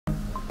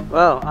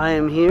Well, I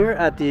am here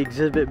at the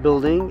exhibit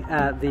building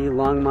at the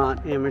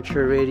Longmont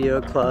Amateur Radio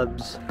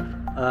Club's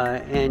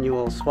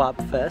annual Swap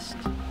Fest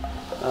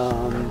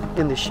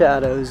in the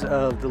shadows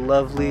of the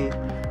lovely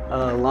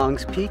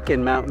Longs Peak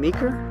and Mount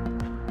Meeker.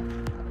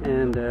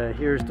 And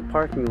here's the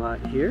parking lot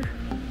here.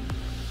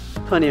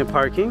 Plenty of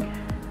parking.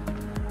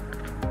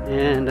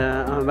 And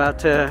I'm about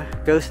to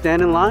go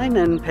stand in line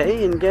and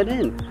pay and get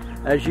in.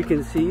 As you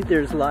can see,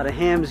 there's a lot of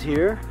hams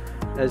here,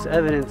 as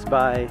evidenced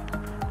by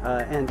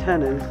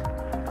antennas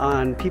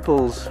on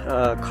people's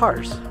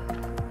cars,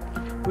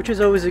 which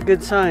is always a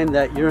good sign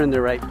that you're in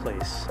the right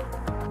place.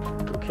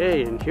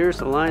 Okay, and here's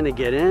the line to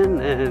get in,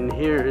 and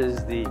here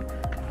is the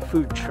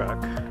food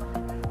truck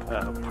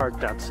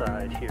parked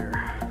outside here.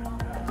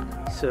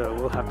 So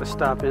we'll have to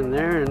stop in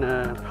there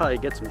and probably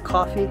get some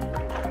coffee.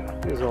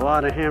 There's a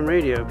lot of ham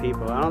radio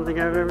people. I don't think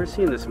I've ever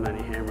seen this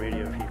many ham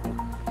radio people.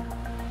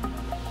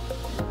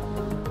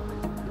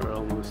 We're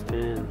almost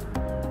in.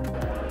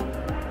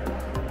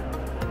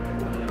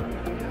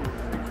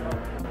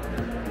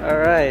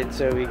 Alright,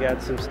 so we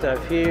got some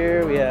stuff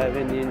here. We have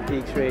Indian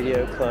Peaks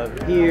Radio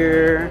Club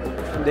here.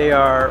 They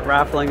are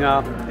raffling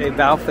off a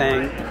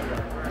Baofeng.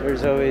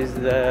 There's always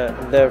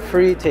the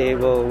free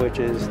table, which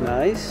is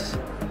nice,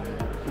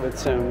 with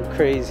some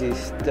crazy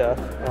stuff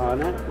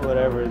on it,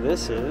 whatever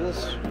this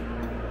is.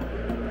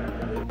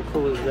 How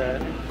cool is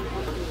that?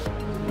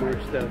 More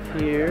stuff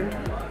here.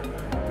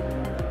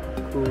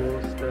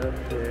 Cool stuff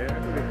there.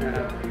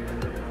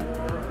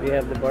 We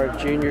have the Bart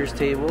Juniors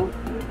table.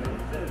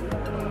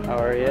 How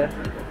are ya?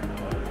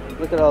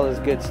 Look at all this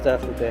good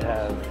stuff that they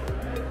have.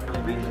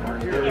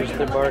 There's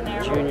the Bart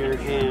Junior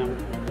ham.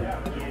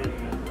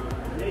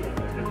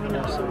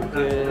 There's some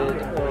good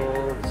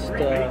old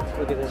stuff.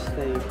 Look at this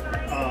thing.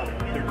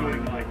 They're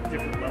doing like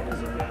different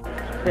levels of that.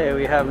 Okay,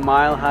 we have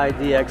Mile High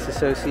DX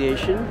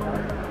Association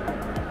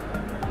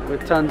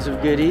with tons of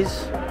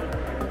goodies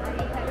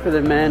for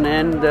the men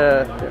and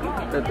the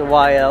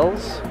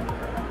YLs.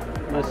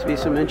 Must be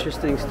some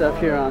interesting stuff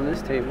here on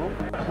this table.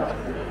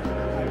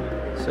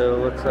 So it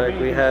looks like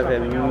we have a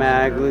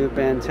mag loop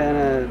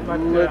antenna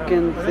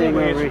looking thing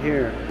over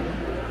here.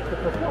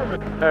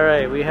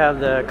 Alright, we have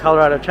the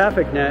Colorado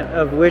Traffic Net,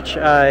 of which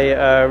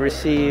I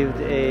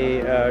received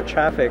a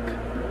traffic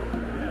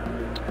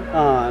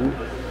on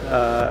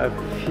a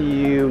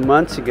few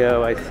months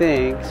ago, I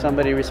think.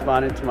 Somebody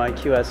responded to my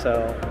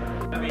QSL.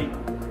 I mean,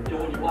 you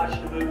know, when you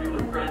watch the movie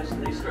with friends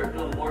and they start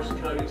doing Morse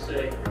code, you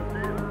say,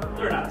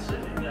 they're not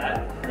sending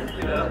that.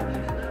 You know,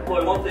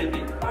 boy, one thing,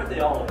 aren't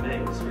they all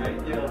amazed,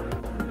 right? You know,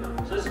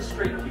 so this is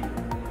straight Q.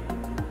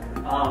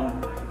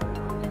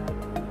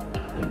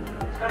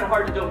 It's kind of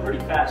hard to go pretty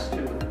fast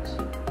too with this.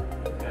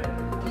 Okay,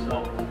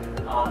 so,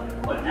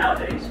 but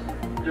nowadays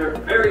there are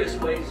various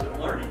ways of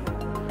learning.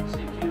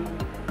 CQ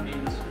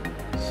means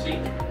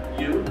seek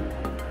you,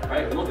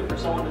 right? We're looking for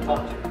someone to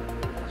talk to.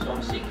 So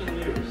I'm seeking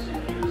you.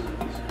 CQ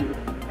is you.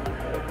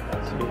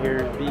 So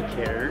here's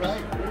BCares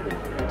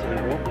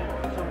table.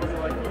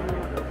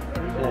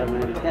 We have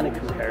an antenna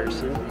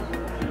comparison.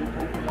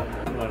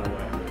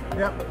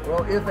 Yep.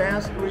 Well, if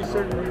asked, we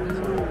certainly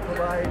do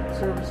provide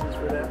services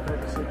for that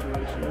type of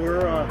situation.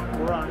 We're on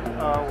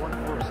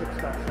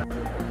 146.7.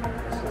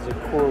 This is a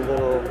cool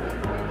little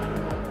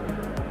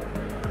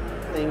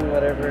thing,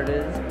 whatever it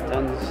is.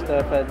 Tons of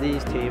stuff at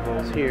these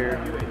tables here.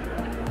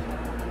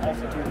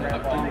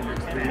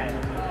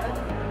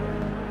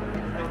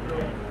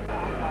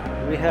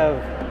 We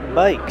have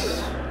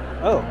bikes.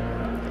 Oh,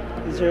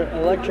 these are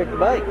electric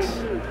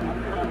bikes.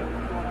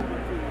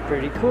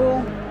 Pretty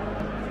cool.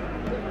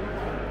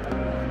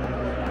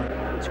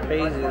 It's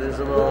crazy. There's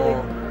a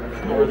little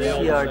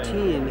CRT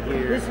in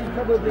here.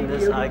 In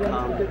this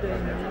icon.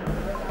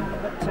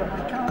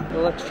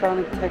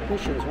 Electronic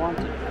technicians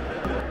wanted.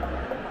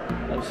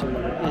 Have some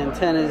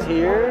antennas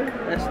here.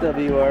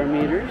 SWR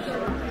meters.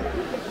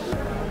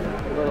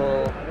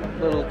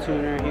 Little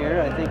tuner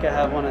here. I think I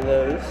have one of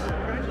those.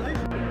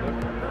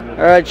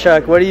 All right,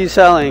 Chuck. What are you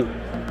selling?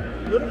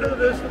 A little bit of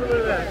this, a little bit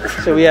of that.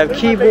 So we have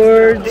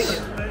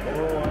keyboards.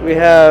 We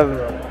have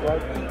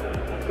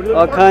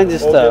all kinds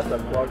of stuff.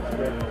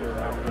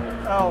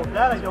 Oh,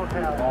 that I don't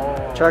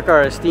have. Chuck,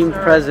 our esteemed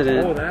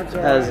president,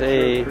 has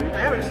a... I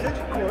have an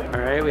extension cord.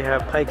 Alright, we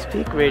have Pikes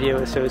Peak Radio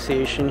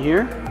Association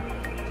here.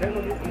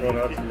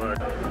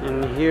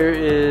 And here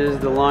is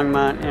the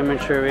Longmont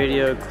Amateur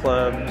Radio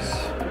Club's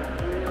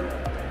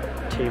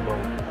table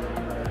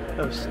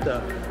of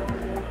stuff.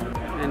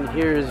 And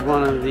here's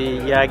one of the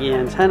Yagi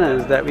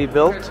antennas that we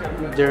built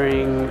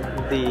during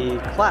the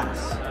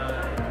class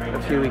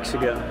a few weeks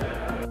ago.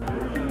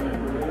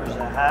 There's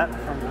a hat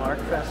from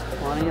LARCFest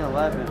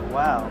 2011.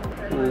 Wow.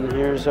 And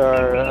here's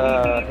our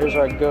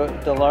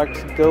the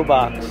Lark's Go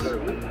box.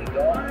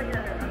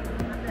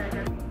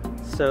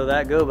 So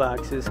that Go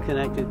box is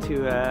connected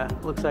to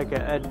looks like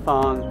a Ed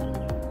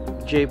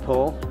Fong J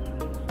pole,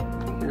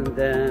 and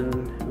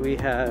then we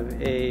have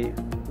a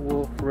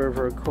Wolf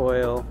River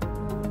coil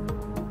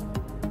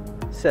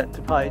set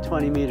to probably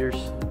 20 meters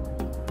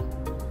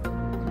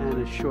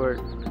and a short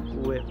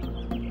whip.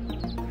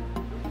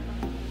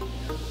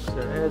 So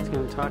Ed's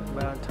going to talk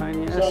about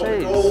tiny So the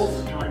essays.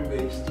 goals are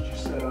time-based, that you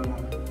set on the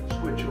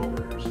switch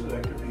over here, so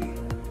that could be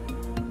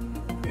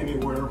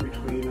anywhere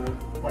between a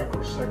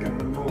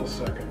microsecond and a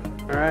millisecond.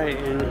 Alright,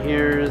 and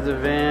here's the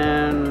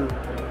van.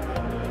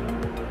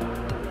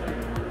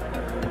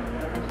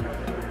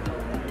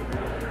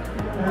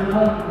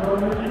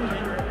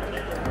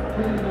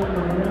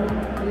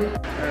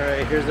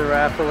 Alright, here's the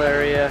raffle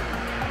area.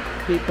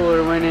 People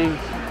are winning.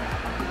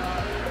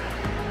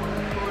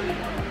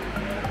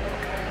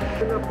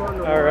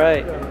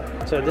 Alright,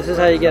 so this is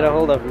how you get a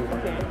hold of them.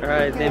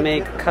 Alright, they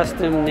make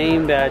custom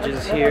name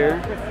badges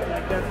here.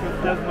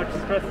 That's much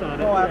stress on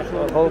it. Oh,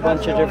 absolutely. A whole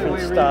bunch of different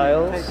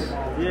styles.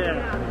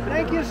 Yeah.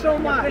 Thank you so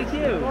much. Thank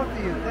you. Both of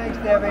you. Thanks,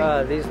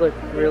 Debbie. These look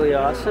really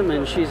awesome,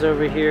 and she's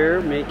over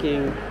here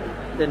making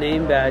the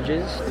name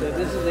badges. So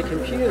this is a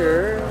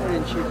computer,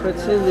 and she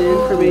puts in the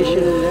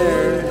information in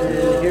there,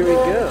 and here we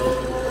go.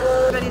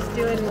 Everybody's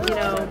doing, you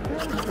know,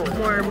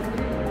 more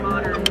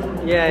modern.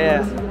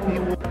 Yeah.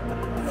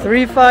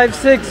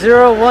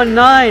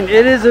 356019,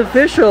 it is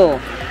official.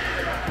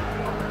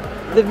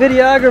 The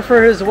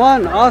videographer has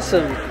won.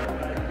 Awesome.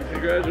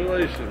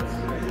 Congratulations.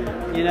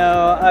 You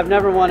know, I've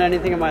never won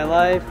anything in my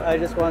life. I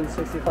just won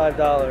 $65.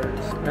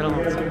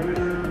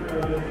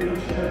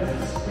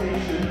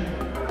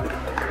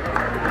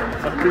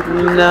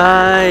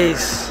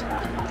 Nice.